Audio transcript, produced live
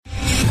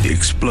The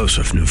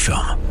explosive new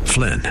film,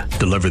 Flynn,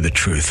 deliver the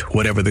truth,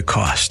 whatever the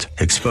cost,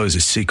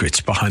 exposes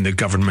secrets behind the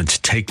government's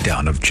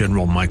takedown of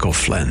General Michael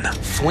Flynn.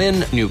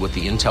 Flynn knew what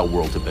the intel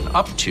world had been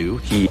up to.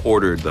 He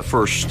ordered the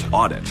first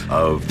audit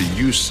of the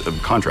use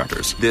of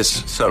contractors.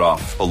 This set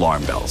off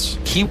alarm bells.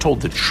 He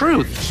told the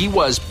truth. He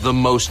was the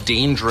most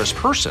dangerous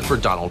person for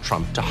Donald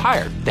Trump to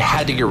hire. They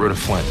had to get rid of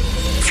Flynn.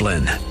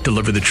 Flynn,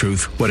 deliver the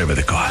truth, whatever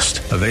the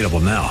cost. Available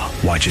now.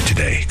 Watch it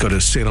today. Go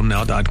to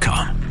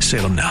salemnow.com.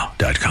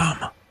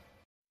 salemnow.com.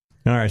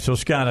 All right, so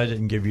Scott, I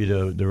didn't give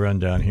you the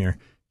rundown here.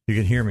 You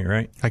can hear me,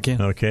 right? I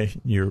can. Okay,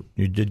 you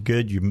did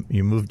good.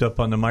 You moved up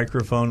on the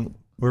microphone.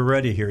 We're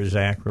ready here,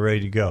 Zach. We're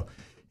ready to go.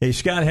 Hey,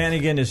 Scott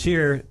Hannigan is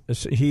here.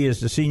 He is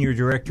the Senior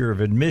Director of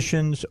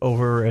Admissions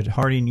over at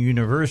Harding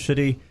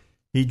University.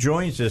 He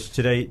joins us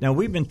today. Now,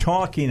 we've been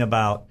talking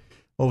about,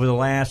 over the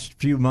last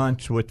few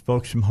months with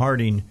folks from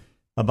Harding,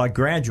 about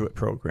graduate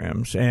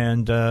programs.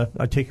 And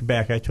I take it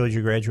back. I told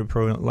you graduate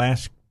program.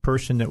 Last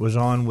person that was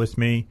on with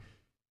me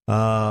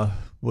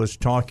was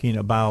talking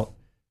about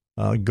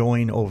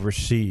going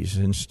overseas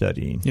and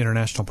studying.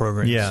 International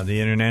programs. Yeah, the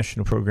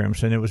international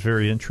programs. And it was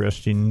very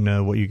interesting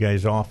what you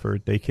guys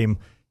offered.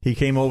 He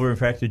came over, in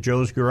fact, to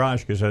Joe's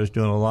garage because I was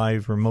doing a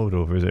live remote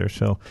over there.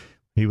 So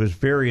he was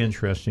very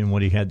interested in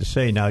what he had to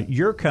say. Now,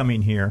 you're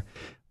coming here.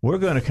 We're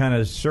going to kind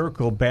of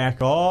circle back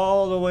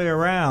all the way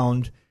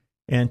around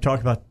and talk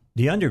about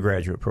the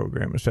undergraduate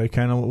program. Is that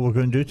kind of what we're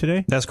going to do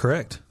today? That's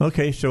correct.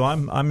 Okay, so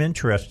I'm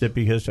interested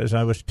because, as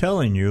I was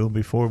telling you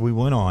before we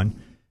went on,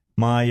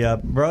 my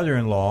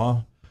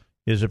brother-in-law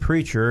is a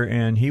preacher,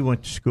 and he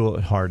went to school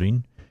at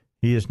Harding.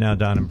 He is now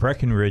down in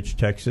Breckenridge,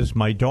 Texas.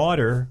 My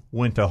daughter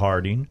went to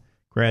Harding,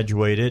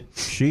 graduated.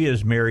 She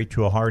is married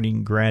to a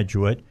Harding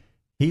graduate.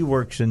 He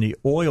works in the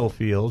oil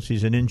fields.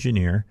 He's an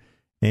engineer,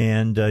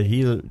 and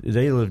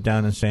they live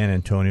down in San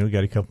Antonio.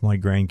 Got a couple of my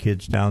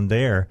grandkids down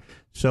there.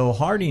 So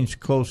Harding's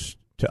close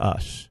to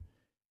us,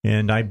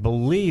 and I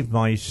believe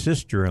my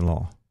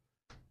sister-in-law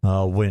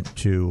went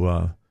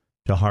to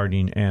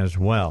Harding as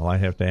well. I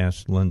have to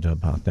ask Linda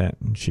about that,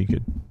 and she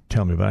could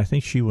tell me. But I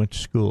think she went to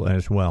school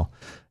as well,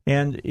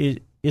 and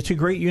it's a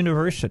great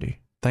university.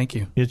 Thank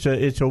you. It's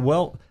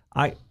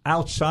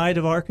outside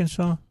of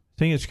Arkansas, I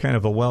think it's kind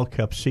of a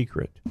well-kept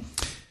secret.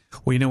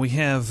 Well, we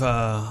have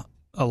a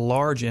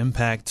large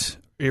impact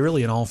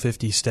really in all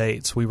 50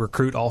 states. We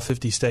recruit all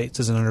 50 states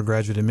as an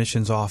undergraduate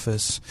admissions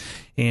office,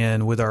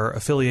 and with our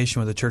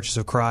affiliation with the Churches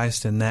of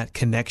Christ and that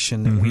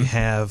connection that we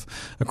have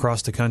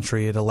across the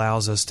country, it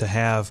allows us to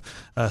have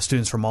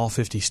students from all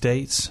 50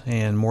 states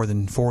and more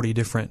than 40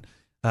 different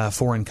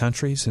foreign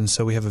countries. And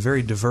so we have a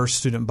very diverse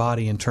student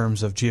body in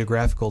terms of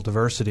geographical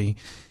diversity.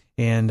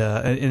 And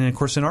of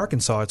course, in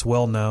Arkansas, it's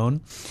well known,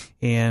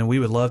 and we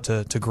would love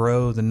to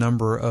grow the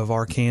number of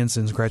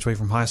Arkansans graduating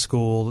from high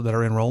school that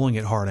are enrolling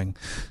at Harding.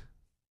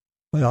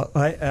 Well,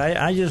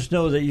 I just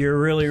know that you're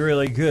really,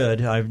 really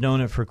good. I've known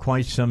it for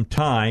quite some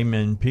time,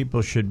 and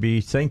people should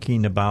be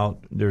thinking about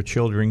their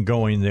children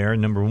going there.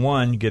 Number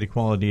one, get a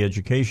quality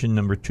education.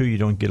 Number two, you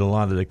don't get a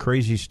lot of the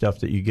crazy stuff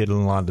that you get in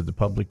a lot of the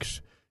public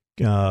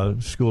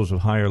schools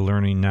of higher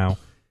learning now.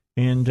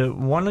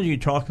 And why don't you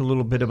talk a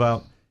little bit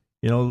about,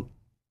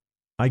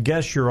 I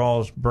guess your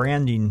all's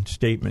branding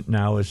statement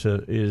now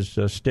is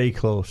stay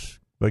close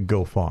but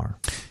go far.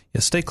 Yeah,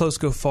 Stay Close,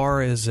 Go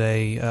Far is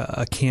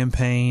a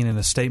campaign and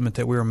a statement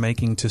that we're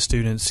making to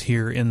students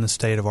here in the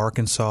state of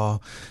Arkansas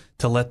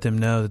to let them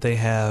know that they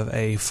have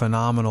a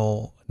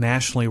phenomenal,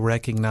 nationally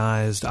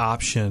recognized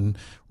option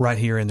right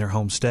here in their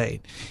home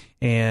state.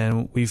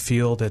 And we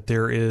feel that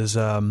there is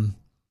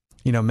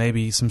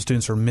maybe some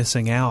students are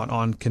missing out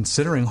on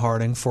considering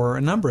Harding for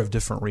a number of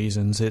different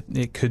reasons.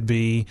 It could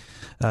be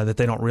that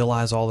they don't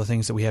realize all the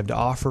things that we have to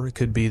offer. It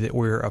could be that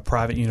we're a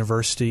private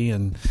university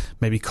and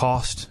maybe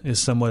cost is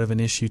somewhat of an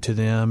issue to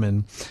them.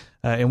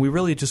 And we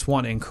really just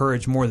want to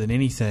encourage more than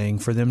anything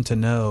for them to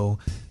know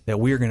that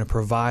we are going to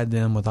provide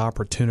them with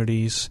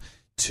opportunities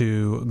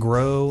to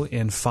grow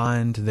and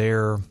find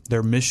their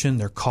mission,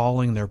 their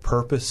calling, their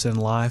purpose in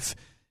life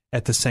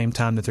at the same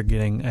time that they're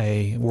getting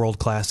a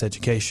world-class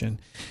education.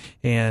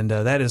 And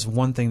that is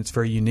one thing that's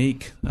very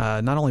unique,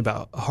 not only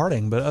about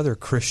Harding, but other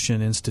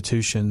Christian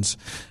institutions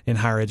in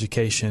higher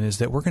education, is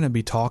that we're going to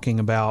be talking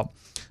about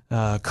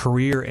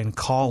career and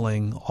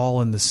calling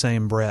all in the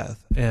same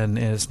breath. And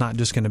it's not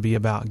just going to be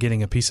about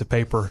getting a piece of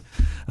paper,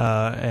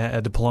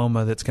 a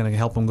diploma that's going to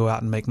help them go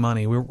out and make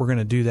money. We're going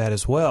to do that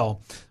as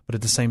well. But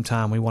at the same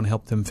time, we want to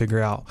help them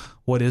figure out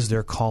what is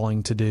their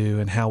calling to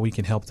do and how we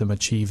can help them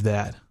achieve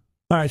that.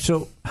 All right,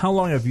 so how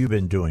long have you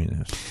been doing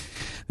this?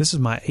 This is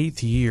my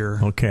 8th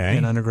year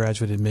in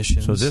undergraduate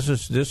admissions. So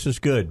this is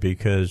good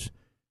because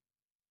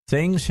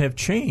things have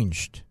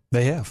changed.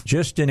 They have.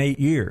 Just in 8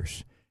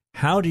 years.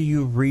 How do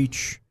you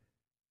reach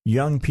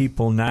young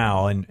people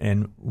now,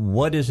 and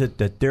what is it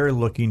that they're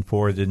looking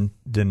for than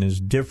is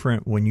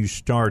different when you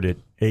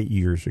started 8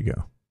 years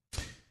ago?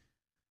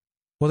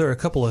 Well, there are a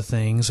couple of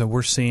things.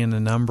 We're seeing a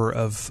number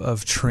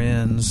of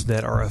trends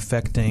that are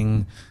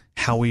affecting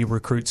how we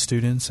recruit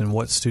students and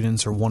what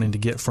students are wanting to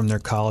get from their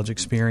college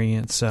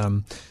experience.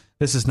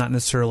 this is not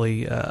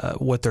necessarily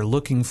what they're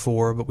looking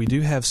for, but we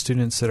do have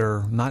students that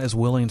are not as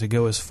willing to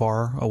go as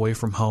far away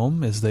from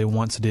home as they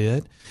once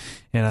did.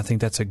 And I think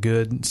that's a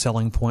good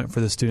selling point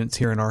for the students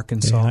here in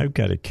Arkansas. Yeah, I've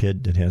got a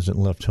kid that hasn't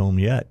left home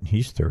yet.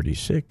 He's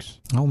 36.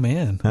 Oh,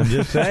 man. I'm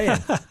just saying.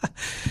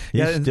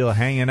 He's still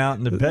hanging out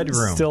in the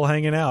bedroom. Still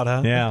hanging out,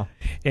 huh? Yeah.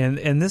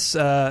 And this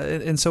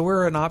and so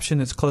we're an option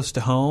that's close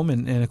to home.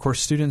 And of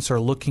course, students are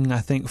looking, I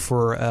think,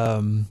 for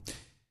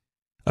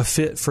a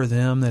fit for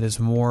them that is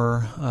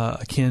more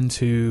akin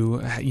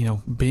to,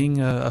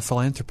 being a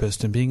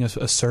philanthropist and being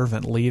a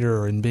servant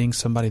leader and being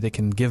somebody that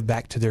can give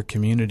back to their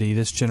community.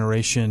 This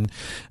generation,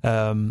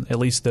 at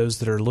least those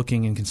that are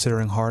looking and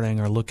considering Harding,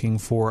 are looking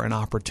for an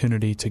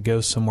opportunity to go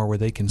somewhere where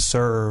they can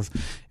serve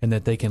and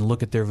that they can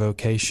look at their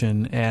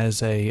vocation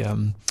as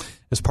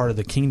as part of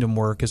the kingdom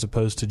work as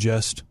opposed to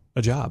just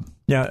a job.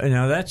 Yeah,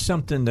 now that's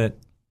something that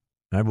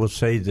I will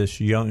say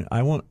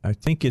I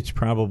think it's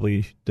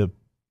probably the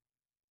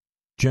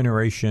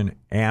generation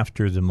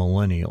after the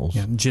millennials,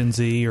 Gen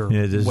Z or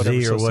the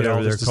whatever Z or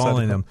whatever they're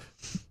calling them.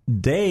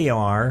 They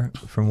are,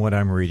 from what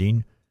I'm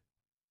reading,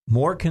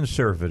 more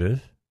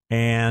conservative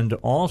and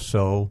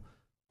also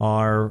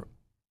are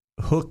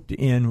hooked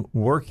in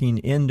working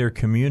in their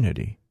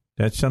community.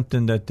 That's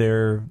something that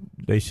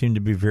they seem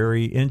to be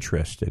very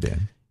interested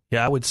in.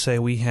 Yeah, I would say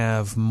we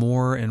have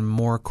more and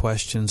more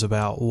questions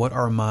about what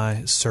are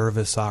my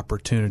service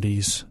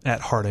opportunities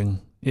at Harding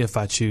if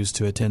I choose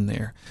to attend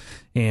there.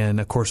 And,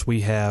 of course,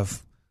 we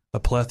have a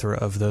plethora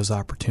of those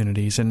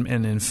opportunities. And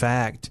in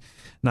fact,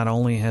 not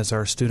only has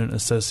our student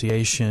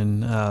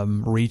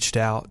association reached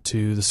out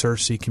to the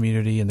Searcy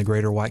community in the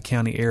greater White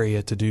County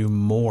area to do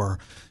more.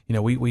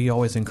 We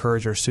always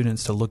encourage our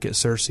students to look at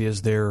Searcy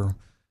as their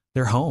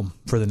home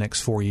for the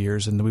next 4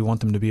 years, and we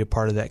want them to be a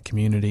part of that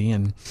community.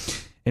 And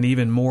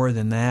even more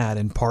than that,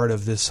 and part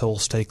of this whole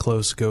Stay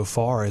Close, Go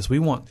Far, is we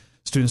want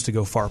students to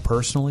go far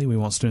personally. We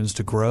want students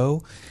to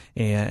grow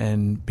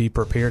and be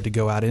prepared to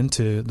go out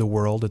into the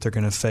world that they're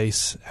going to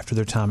face after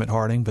their time at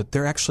Harding, but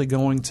they're actually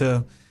going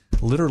to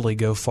literally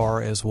go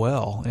far as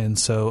well. And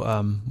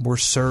so we're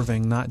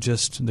serving not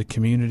just the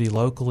community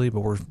locally,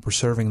 but we're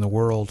serving the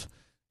world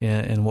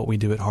in what we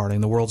do at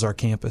Harding. The world's our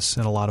campus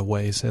in a lot of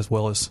ways, as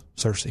well as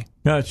Searcy.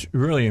 Now, it's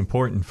really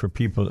important for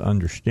people to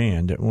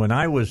understand that when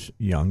I was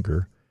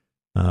younger,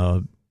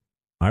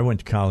 I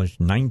went to college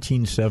in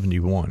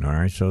 1971, all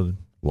right, so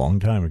a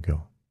long time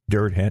ago.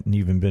 Dirt hadn't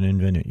even been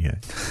invented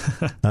yet.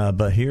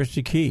 But here's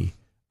the key.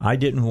 I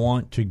didn't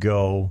want to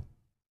go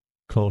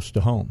close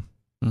to home.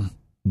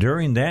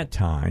 During that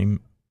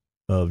time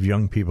of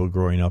young people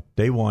growing up,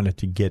 they wanted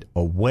to get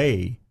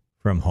away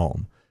from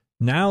home.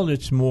 Now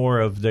it's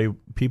more of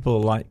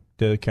people like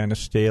to kind of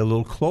stay a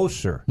little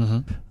closer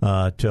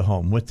to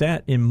home. With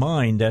that in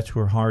mind, that's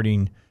where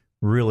Harding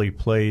really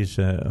plays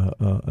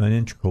an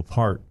integral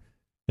part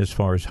as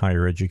far as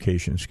higher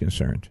education is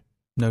concerned.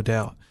 No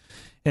doubt.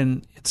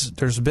 And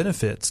there's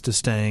benefits to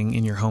staying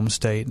in your home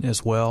state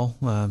as well,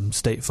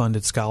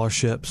 state-funded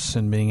scholarships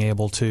and being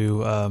able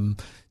to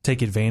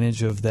take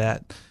advantage of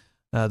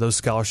those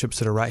scholarships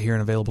that are right here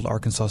and available to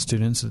Arkansas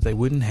students that they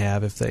wouldn't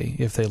have if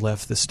they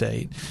left the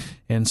state.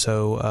 And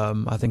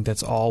so I think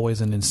that's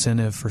always an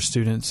incentive for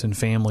students and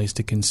families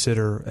to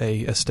consider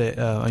a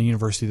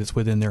university that's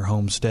within their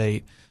home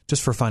state,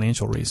 just for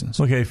financial reasons.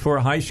 Okay, for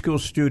a high school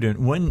student,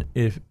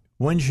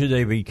 when should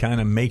they be kind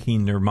of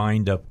making their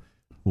mind up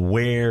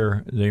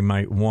where they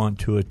might want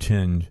to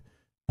attend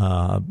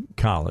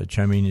college?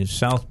 I mean, is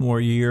sophomore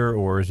year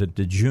or is it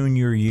the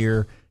junior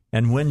year?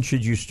 And when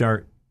should you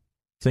start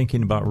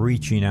thinking about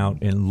reaching out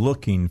and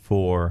looking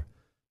for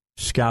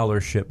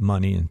scholarship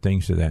money and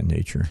things of that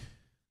nature?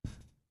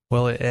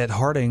 Well, at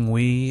Harding,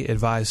 we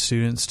advise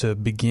students to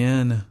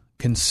begin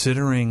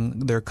considering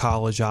their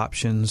college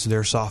options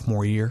their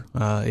sophomore year.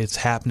 It's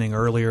happening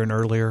earlier and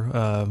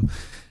earlier.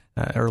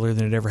 Earlier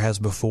than it ever has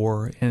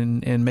before,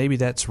 and maybe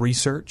that's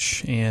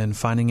research and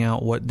finding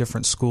out what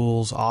different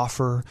schools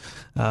offer,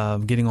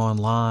 getting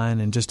online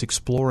and just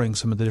exploring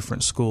some of the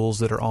different schools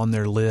that are on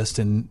their list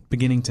and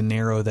beginning to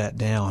narrow that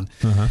down.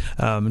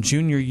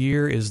 Junior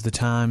year is the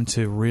time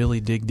to really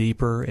dig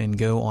deeper and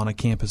go on a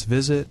campus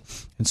visit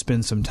and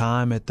spend some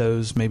time at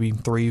those maybe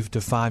 3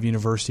 to 5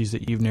 universities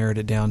that you've narrowed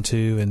it down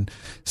to and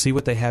see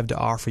what they have to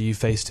offer you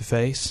face to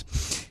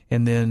face.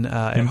 And then,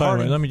 and by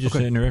the way, let me just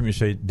interrupt you and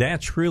say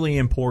that's really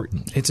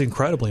important. It's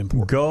incredibly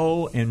important.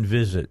 Go and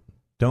visit.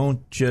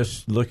 Don't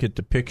just look at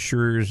the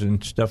pictures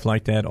and stuff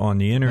like that on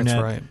the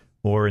internet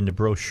or in the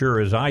brochure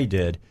as I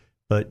did,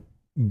 but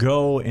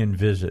go and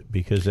visit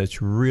because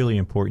that's really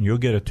important. You'll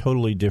get a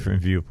totally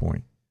different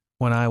viewpoint.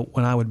 When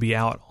I would be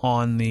out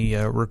on the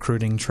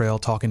recruiting trail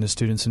talking to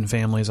students and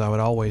families, I would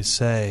always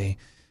say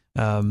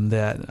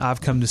that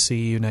I've come to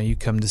see you, now you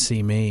come to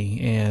see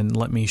me, and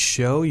let me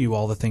show you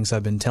all the things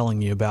I've been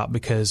telling you about,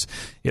 because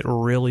it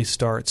really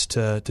starts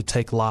to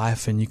take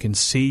life, and you can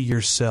see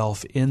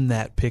yourself in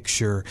that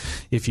picture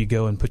if you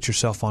go and put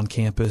yourself on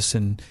campus.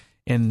 And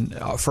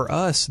for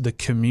us, the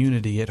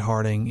community at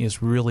Harding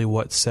is really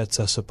what sets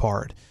us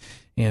apart.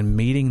 and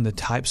meeting the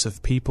types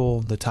of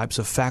people, the types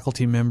of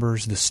faculty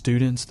members, the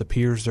students, the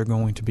peers they're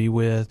going to be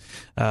with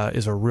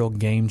is a real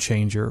game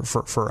changer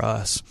for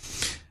us.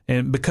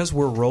 And because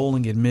we're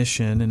rolling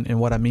admission, and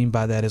what I mean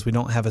by that is we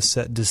don't have a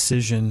set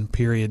decision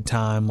period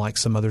time like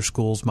some other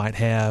schools might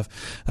have.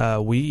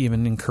 We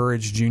even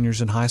encourage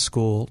juniors in high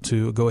school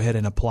to go ahead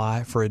and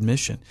apply for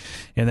admission.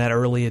 And that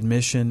early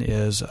admission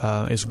is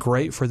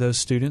great for those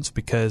students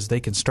because they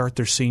can start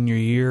their senior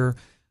year.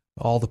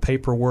 All the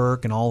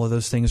paperwork and all of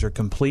those things are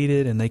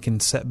completed, and they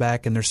can sit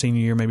back in their senior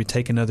year, maybe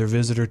take another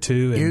visit or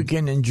two. And you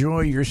can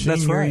enjoy your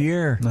senior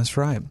year. That's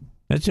right.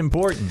 That's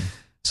important.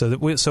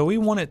 So we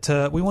want it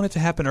to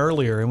happen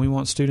earlier, and we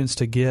want students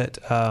to get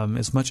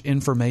as much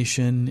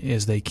information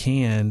as they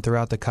can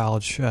throughout the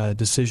college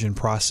decision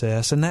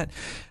process, and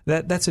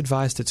that's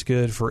advice that's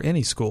good for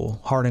any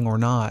school, Harding or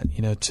not.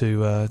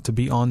 To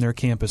be on their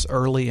campus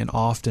early and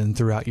often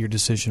throughout your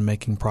decision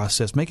making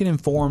process. Make an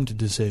informed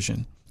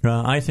decision.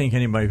 I think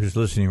anybody who's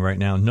listening right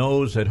now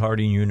knows that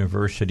Harding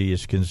University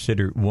is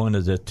considered one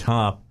of the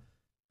top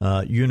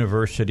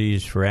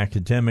universities for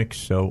academics,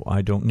 so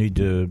I don't need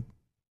to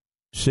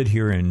sit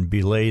here and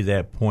belay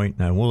that point,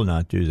 and I will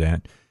not do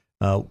that.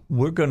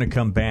 We're going to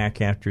come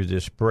back after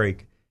this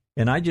break,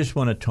 and I just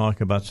want to talk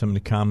about some of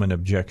the common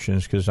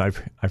objections because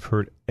I've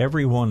heard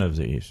every one of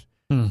these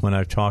when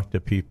I've talked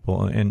to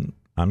people, and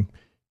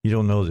you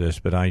don't know this,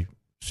 but I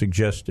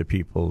suggest to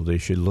people they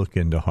should look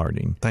into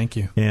Harding. Thank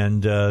you.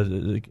 And,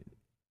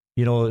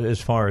 as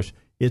far as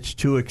it's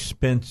too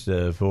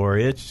expensive or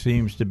it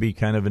seems to be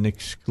kind of an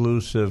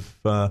exclusive,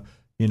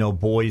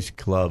 boys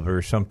club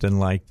or something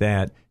like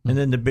that. And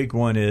then the big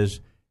one is,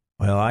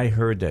 well, I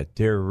heard that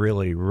they're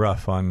really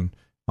rough on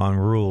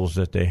rules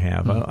that they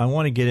have. I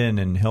want to get in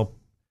and help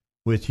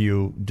with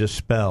you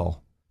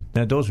dispel.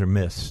 Now, those are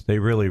myths. They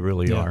really,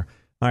 really are.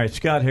 All right,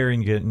 Scott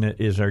Hannigan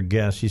is our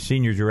guest. He's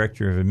Senior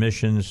Director of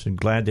Admissions. I'm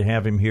glad to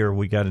have him here.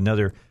 We got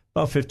another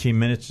about 15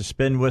 minutes to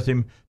spend with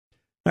him.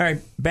 All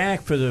right,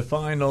 back for the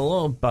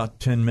final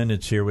about 10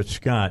 minutes here with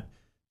Scott.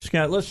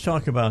 Scott, let's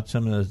talk about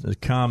some of the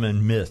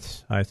common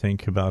myths, I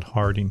think, about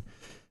Harding.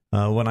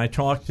 When I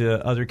talk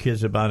to other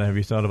kids about it, have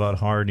you thought about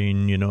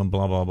Harding,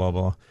 blah, blah, blah,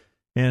 blah.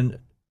 And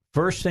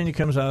first thing that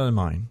comes out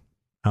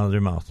of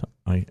their mouth,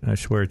 I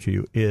swear to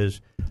you,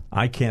 is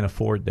I can't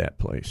afford that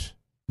place.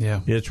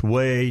 Yeah, it's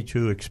way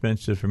too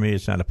expensive for me.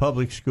 It's not a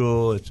public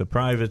school; it's a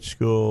private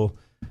school.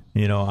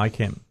 I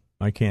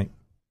can't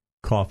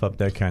cough up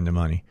that kind of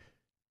money.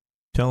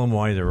 Tell them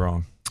why they're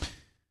wrong.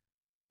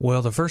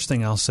 Well, the first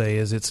thing I'll say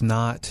is it's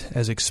not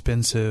as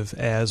expensive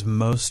as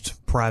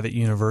most private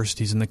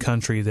universities in the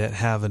country that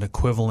have an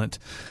equivalent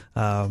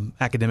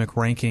academic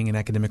ranking and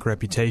academic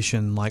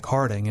reputation like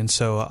Harding. And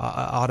so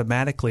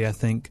automatically, I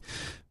think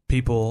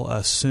people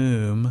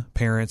assume,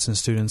 parents and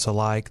students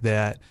alike,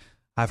 that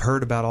I've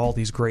heard about all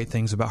these great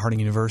things about Harding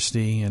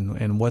University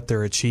and what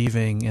they're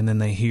achieving, and then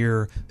they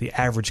hear the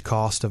average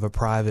cost of a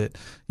private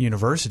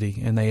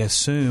university, and they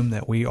assume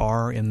that we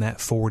are in that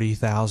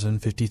 $40,000,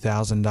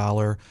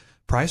 $50,000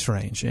 price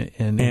range.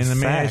 And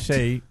may I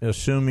say,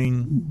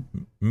 assuming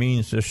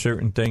means a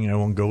certain thing. I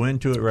won't go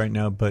into it right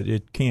now, but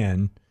it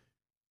can.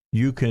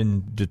 You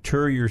can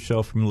deter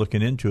yourself from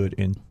looking into it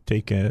and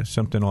take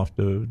something off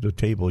the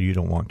table you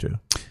don't want to.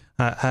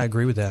 I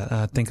agree with that.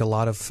 I think a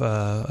lot of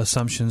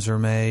assumptions are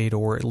made,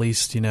 or at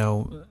least,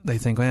 they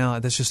think,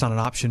 well, that's just not an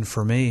option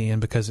for me. And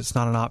because it's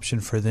not an option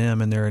for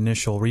them in their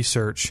initial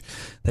research,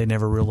 they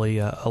never really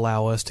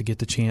allow us to get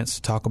the chance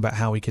to talk about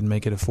how we can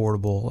make it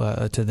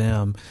affordable to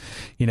them.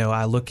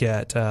 I look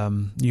at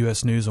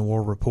U.S. News and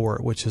World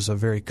Report, which is a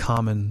very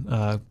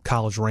common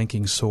college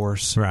ranking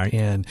source. Right.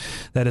 And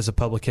that is a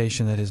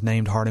publication that has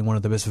named Harding one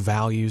of the best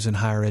values in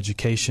higher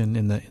education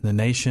in the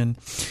nation.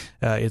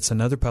 It's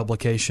another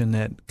publication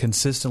that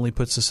consistently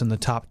puts us in the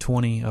top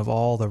 20 of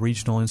all the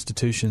regional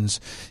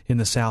institutions in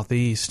the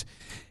Southeast.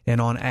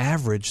 And on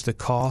average, the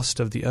cost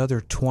of the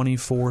other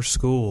 24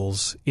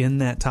 schools in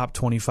that top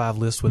 25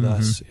 list with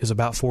us is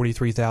about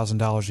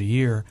 $43,000 a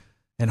year,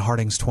 and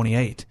Harding's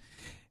 28.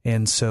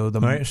 And so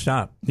All right,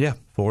 stop. Yeah.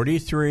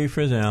 43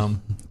 for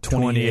them,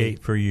 28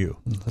 for you.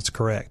 That's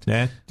correct.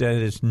 That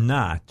is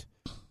not.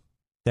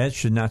 That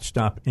should not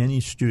stop any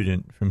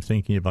student from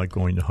thinking about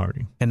going to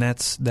Harding. And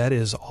that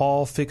is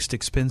all fixed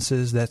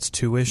expenses. That's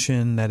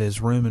tuition. That is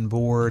room and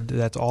board.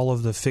 That's all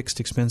of the fixed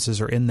expenses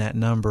are in that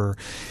number.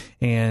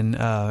 And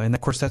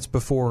of course, that's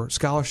before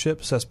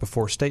scholarships. That's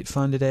before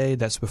state-funded aid.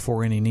 That's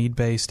before any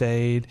need-based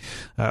aid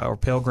or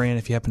Pell Grant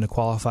if you happen to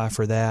qualify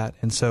for that.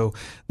 And so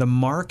the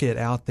market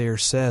out there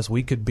says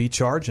we could be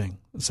charging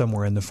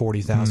somewhere in the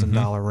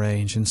 $40,000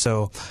 range. And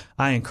so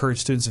I encourage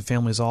students and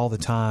families all the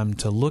time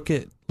to look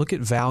at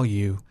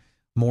value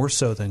more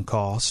so than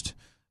cost.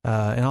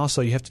 And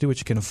also, you have to do what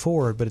you can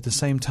afford. But at the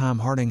same time,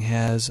 Harding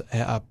has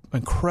an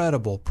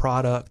incredible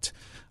product,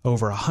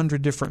 over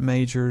 100 different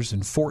majors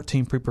and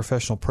 14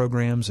 pre-professional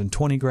programs and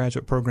 20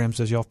 graduate programs,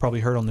 as y'all have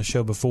probably heard on the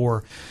show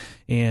before.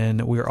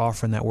 And we're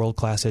offering that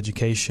world-class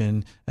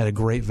education at a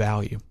great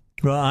value.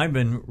 Well, I've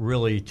been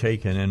really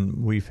taken,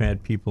 and we've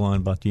had people on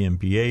about the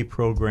MBA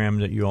program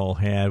that you all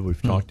had.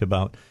 We've talked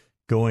about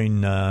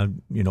going,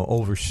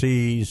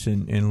 overseas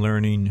and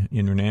learning,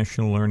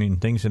 international learning,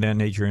 things of that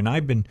nature. And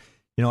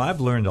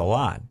I've learned a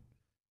lot.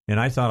 And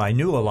I thought I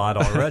knew a lot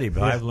already,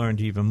 but I've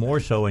learned even more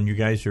so. And you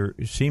guys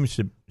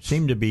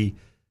seem to be,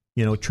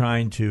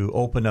 trying to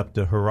open up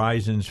the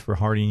horizons for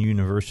Harding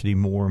University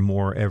more and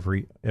more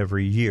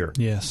every year.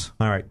 Yes.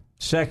 All right.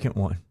 Second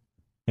one.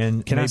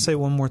 And Can I say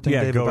one more thing,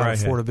 Dave, about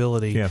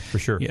affordability? Yeah, for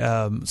sure.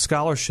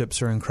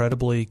 Scholarships are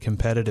incredibly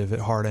competitive at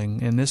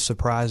Harding, and this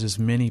surprises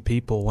many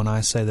people when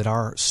I say that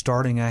our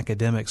starting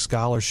academic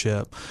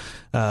scholarship,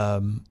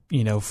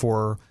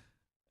 for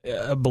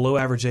a below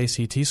average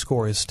ACT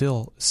score is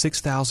still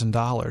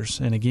 $6,000,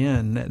 and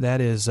again,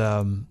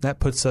 that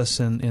puts us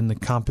in the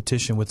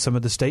competition with some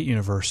of the state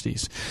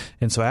universities.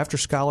 And so, after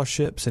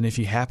scholarships, and if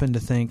you happen to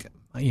think,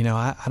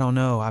 I don't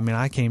know. I mean,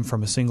 I came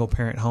from a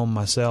single-parent home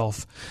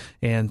myself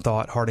and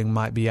thought Harding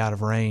might be out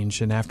of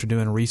range. And after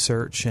doing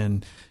research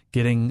and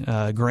getting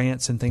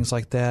grants and things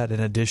like that,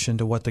 in addition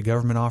to what the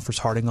government offers,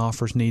 Harding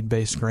offers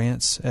need-based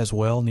grants as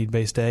well,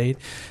 need-based aid.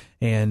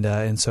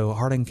 And so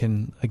Harding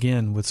can,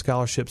 again, with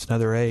scholarships and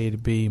other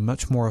aid, be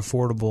much more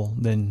affordable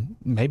than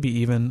maybe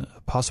even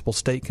a possible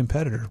state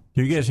competitor.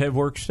 Do you guys have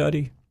work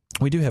study?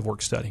 We do have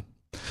work study.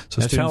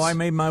 So that's how I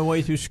made my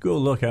way through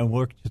school. Look, I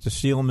worked at the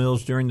steel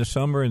mills during the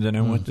summer, and then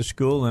I went to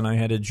school, and I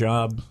had a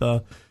job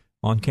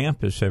on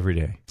campus every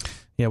day.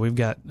 Yeah, we've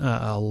got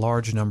a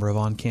large number of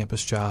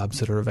on-campus jobs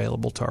that are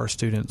available to our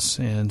students,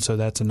 and so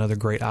that's another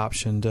great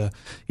option to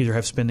either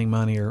have spending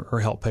money or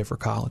help pay for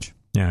college.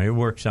 Yeah, it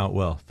works out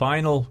well.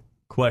 Final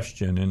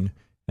question,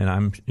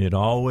 and it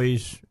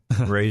always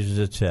raises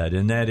its head,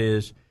 and that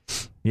is,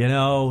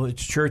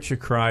 it's Church of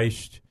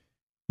Christ.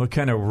 What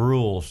kind of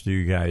rules do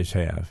you guys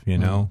have,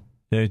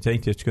 They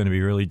think it's going to be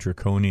really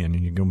draconian,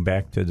 and you go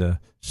back to the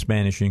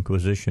Spanish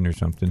Inquisition or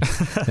something.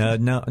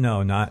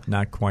 No,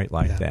 not quite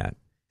like that.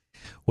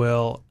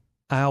 Well,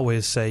 I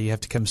always say you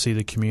have to come see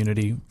the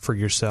community for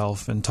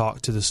yourself and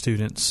talk to the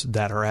students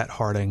that are at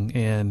Harding.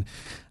 And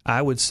I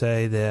would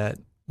say that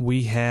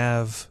we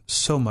have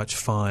so much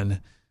fun,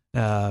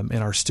 and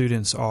our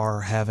students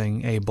are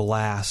having a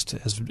blast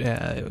as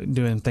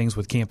doing things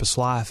with campus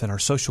life and our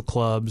social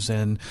clubs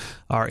and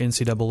our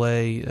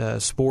NCAA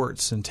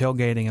sports and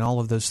tailgating and all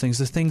of those things.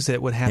 The things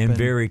that would happen, and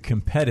very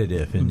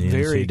competitive in the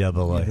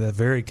NCAA. Yeah,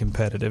 very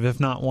competitive, if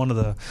not one of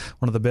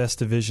the best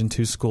Division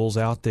II schools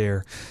out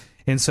there.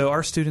 And so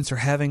our students are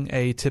having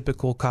a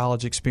typical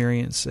college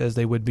experience as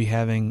they would be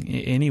having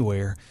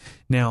anywhere.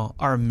 Now,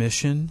 our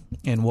mission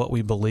and what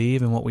we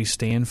believe and what we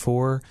stand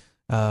for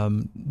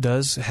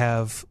does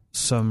have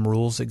some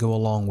rules that go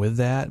along with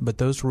that, but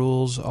those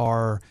rules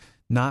are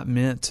not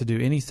meant to do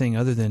anything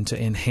other than to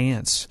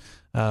enhance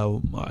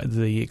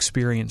the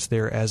experience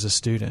there as a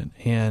student.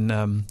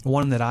 And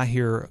one that I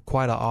hear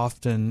quite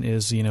often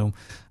is, I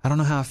don't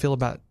know how I feel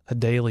about a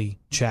daily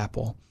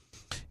chapel.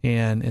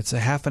 And it's a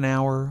half an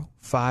hour,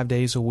 5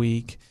 days a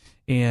week,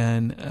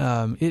 and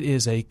it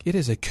is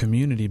a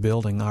community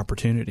building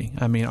opportunity.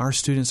 I mean, our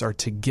students are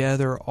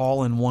together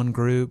all in one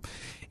group,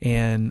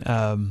 and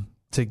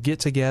to get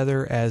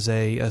together as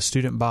a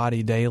student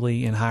body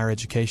daily in higher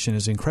education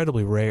is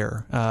incredibly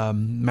rare.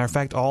 Matter of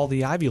fact, all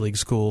the Ivy League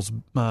schools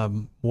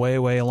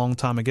way a long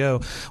time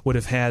ago would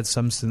have had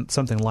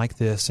something like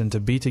this, and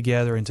to be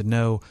together and to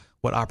know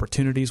what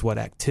opportunities, what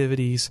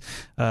activities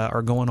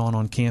are going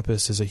on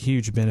campus is a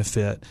huge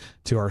benefit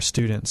to our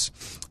students.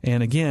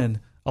 And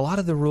again, a lot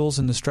of the rules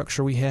and the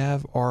structure we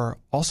have are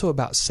also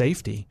about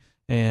safety.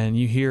 And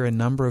you hear a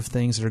number of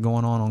things that are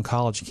going on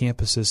college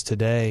campuses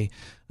today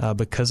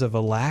because of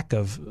a lack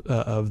of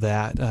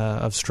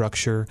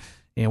structure.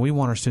 And we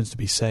want our students to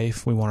be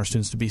safe. We want our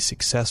students to be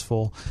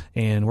successful,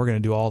 and we're going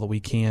to do all that we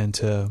can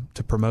to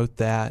promote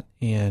that.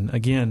 And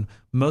again,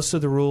 most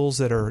of the rules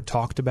that are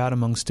talked about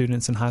among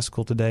students in high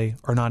school today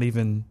are not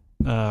even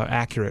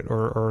accurate,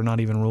 or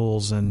not even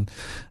rules, and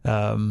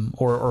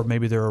or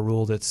maybe they're a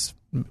rule that's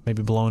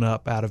maybe blown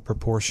up out of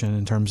proportion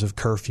in terms of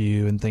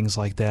curfew and things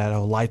like that.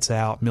 Lights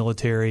out,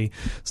 military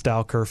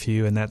style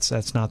curfew, and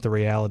that's not the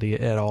reality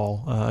at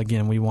all.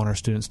 Again, we want our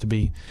students to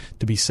be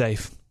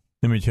safe.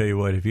 Let me tell you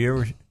what. If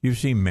you've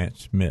seen Matt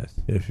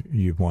Smith, if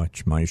you've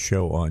watched my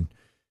show on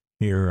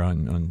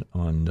the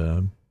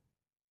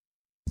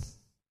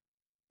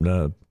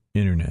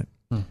internet,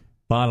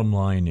 bottom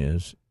line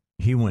is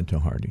he went to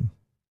Harding.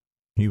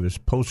 He was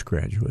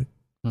postgraduate,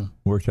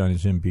 worked on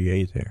his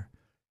MBA there.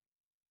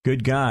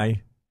 Good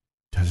guy.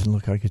 Doesn't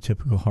look like a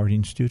typical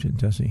Harding student,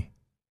 does he?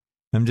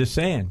 I'm just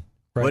saying.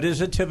 Right. What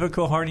is a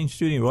typical Harding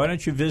student? Why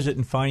don't you visit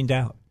and find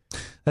out?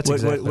 That's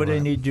exactly what do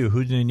they need to do?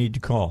 Who do they need to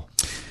call?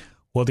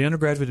 Well, the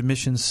undergraduate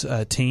admissions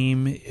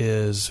team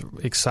is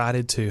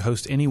excited to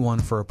host anyone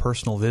for a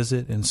personal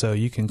visit, and so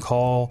you can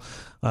call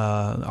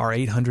our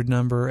 800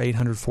 number,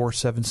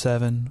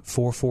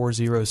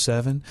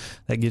 800-477-4407.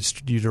 That gets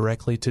you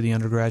directly to the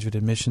undergraduate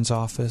admissions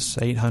office,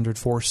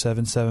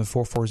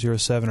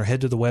 800-477-4407, or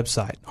head to the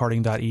website,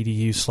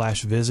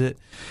 harding.edu/visit.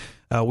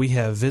 We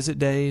have visit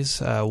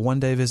days.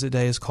 One-day visit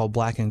day is called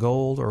Black and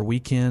Gold, or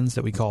weekends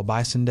that we call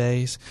Bison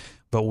Days.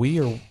 But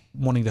we are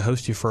wanting to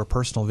host you for a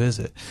personal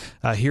visit.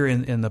 Here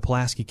in the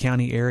Pulaski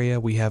County area,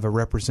 we have a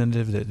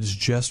representative that is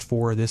just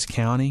for this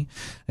county.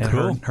 And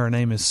cool. her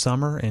name is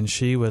Summer, and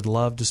she would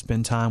love to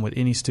spend time with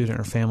any student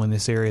or family in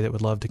this area that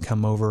would love to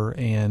come over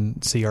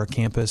and see our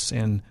campus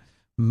and,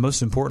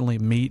 most importantly,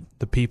 meet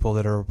the people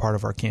that are a part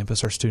of our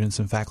campus, our students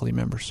and faculty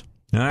members.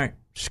 All right.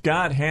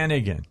 Scott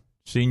Hannigan,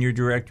 Senior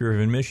Director of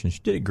Admissions.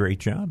 You did a great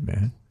job,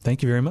 man.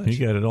 Thank you very much.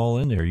 You got it all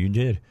in there. You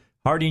did.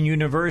 Harding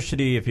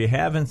University, if you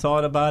haven't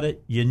thought about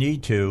it, you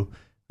need to.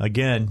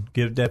 Again,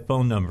 give that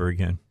phone number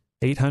again.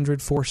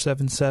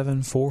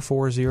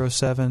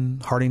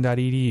 800-477-4407,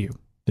 harding.edu.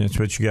 That's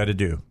what you got to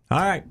do.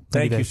 All right.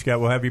 Thank you, Scott.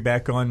 We'll have you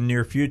back on in the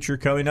near future.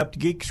 Coming up, the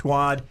Geek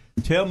Squad.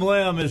 Tim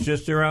Lim is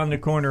just around the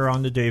corner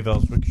on the Dave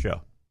Elswick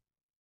Show.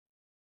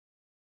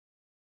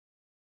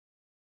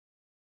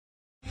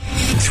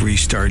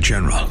 3-star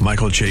General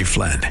Michael J.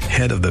 Flynn,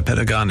 head of the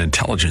Pentagon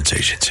Intelligence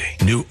Agency,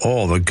 knew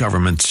all the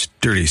government's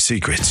dirty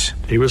secrets.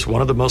 He was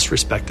one of the most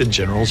respected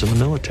generals in the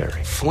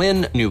military.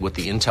 Flynn knew what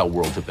the intel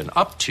world had been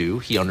up to.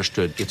 He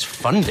understood its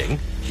funding.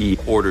 He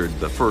ordered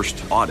the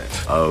first audit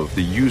of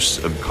the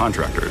use of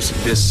contractors.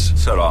 This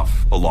set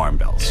off alarm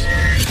bells.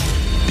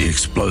 The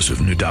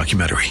explosive new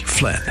documentary,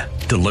 Flynn,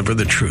 Deliver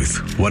the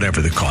Truth, Whatever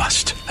the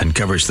Cost,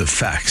 uncovers the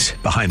facts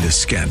behind this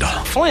scandal.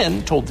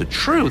 Flynn told the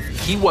truth.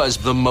 He was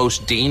the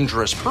most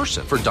dangerous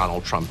person for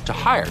Donald Trump to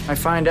hire. I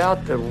find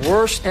out the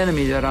worst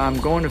enemy that I'm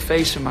going to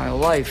face in my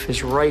life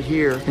is right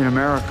here in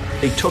America.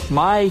 They took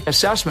my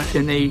assessment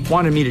and they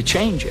wanted me to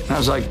change it. And I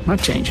was like, I'm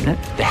not changing it.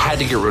 They had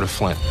to get rid of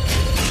Flynn.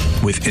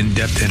 With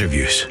in-depth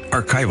interviews,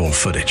 archival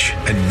footage,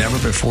 and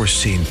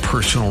never-before-seen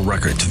personal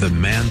records of the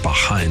man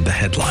behind the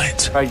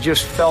headlines. I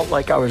just felt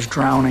like I was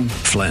drowning.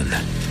 Flynn,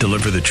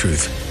 Deliver the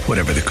Truth,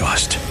 Whatever the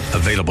Cost.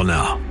 Available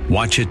now.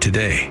 Watch it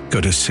today.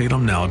 Go to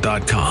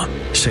salemnow.com.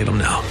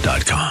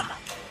 salemnow.com.